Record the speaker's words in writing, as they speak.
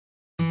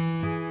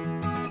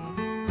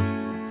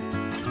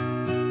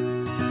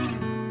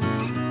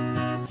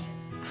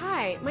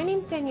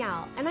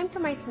Danielle, and I'm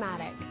from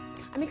Ice-O-Matic.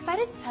 I'm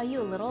excited to tell you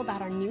a little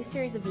about our new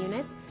series of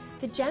units,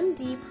 the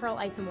GEMD Pearl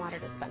Ice and Water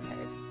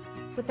Dispensers.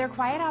 With their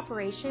quiet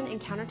operation and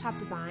countertop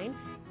design,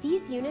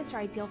 these units are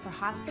ideal for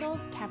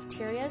hospitals,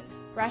 cafeterias,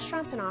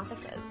 restaurants, and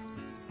offices.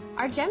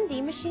 Our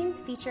GEMD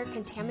machines feature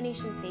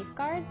contamination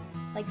safeguards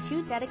like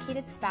 2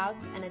 dedicated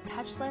spouts and a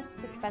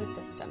touchless dispense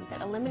system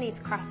that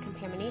eliminates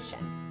cross-contamination.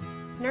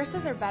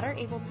 Nurses are better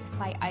able to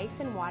supply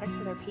ice and water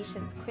to their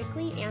patients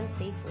quickly and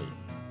safely.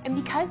 And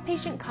because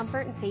patient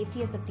comfort and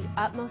safety is of the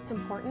utmost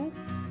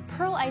importance,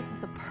 Pearl Ice is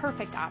the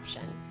perfect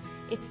option.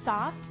 It's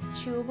soft,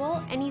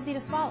 chewable, and easy to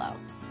swallow.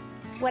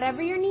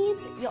 Whatever your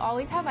needs, you'll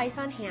always have ice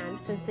on hand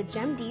since the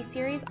GEMD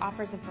series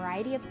offers a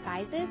variety of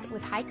sizes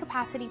with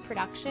high-capacity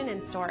production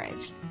and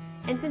storage.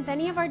 And since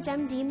any of our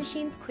GEMD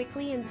machines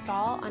quickly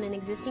install on an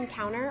existing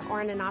counter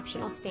or in an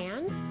optional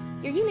stand,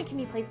 your unit can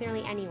be placed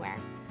nearly anywhere.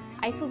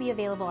 Ice will be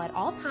available at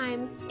all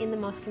times in the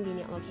most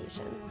convenient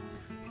locations.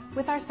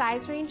 With our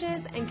size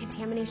ranges and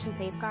contamination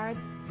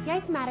safeguards, the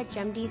Ice-O-Matic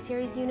GEMD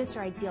series units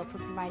are ideal for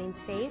providing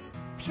safe,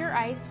 pure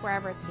ice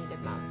wherever it's needed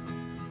most.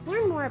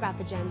 Learn more about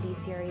the GEMD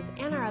series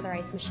and our other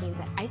ice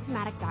machines at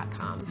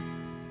ice-o-matic.com.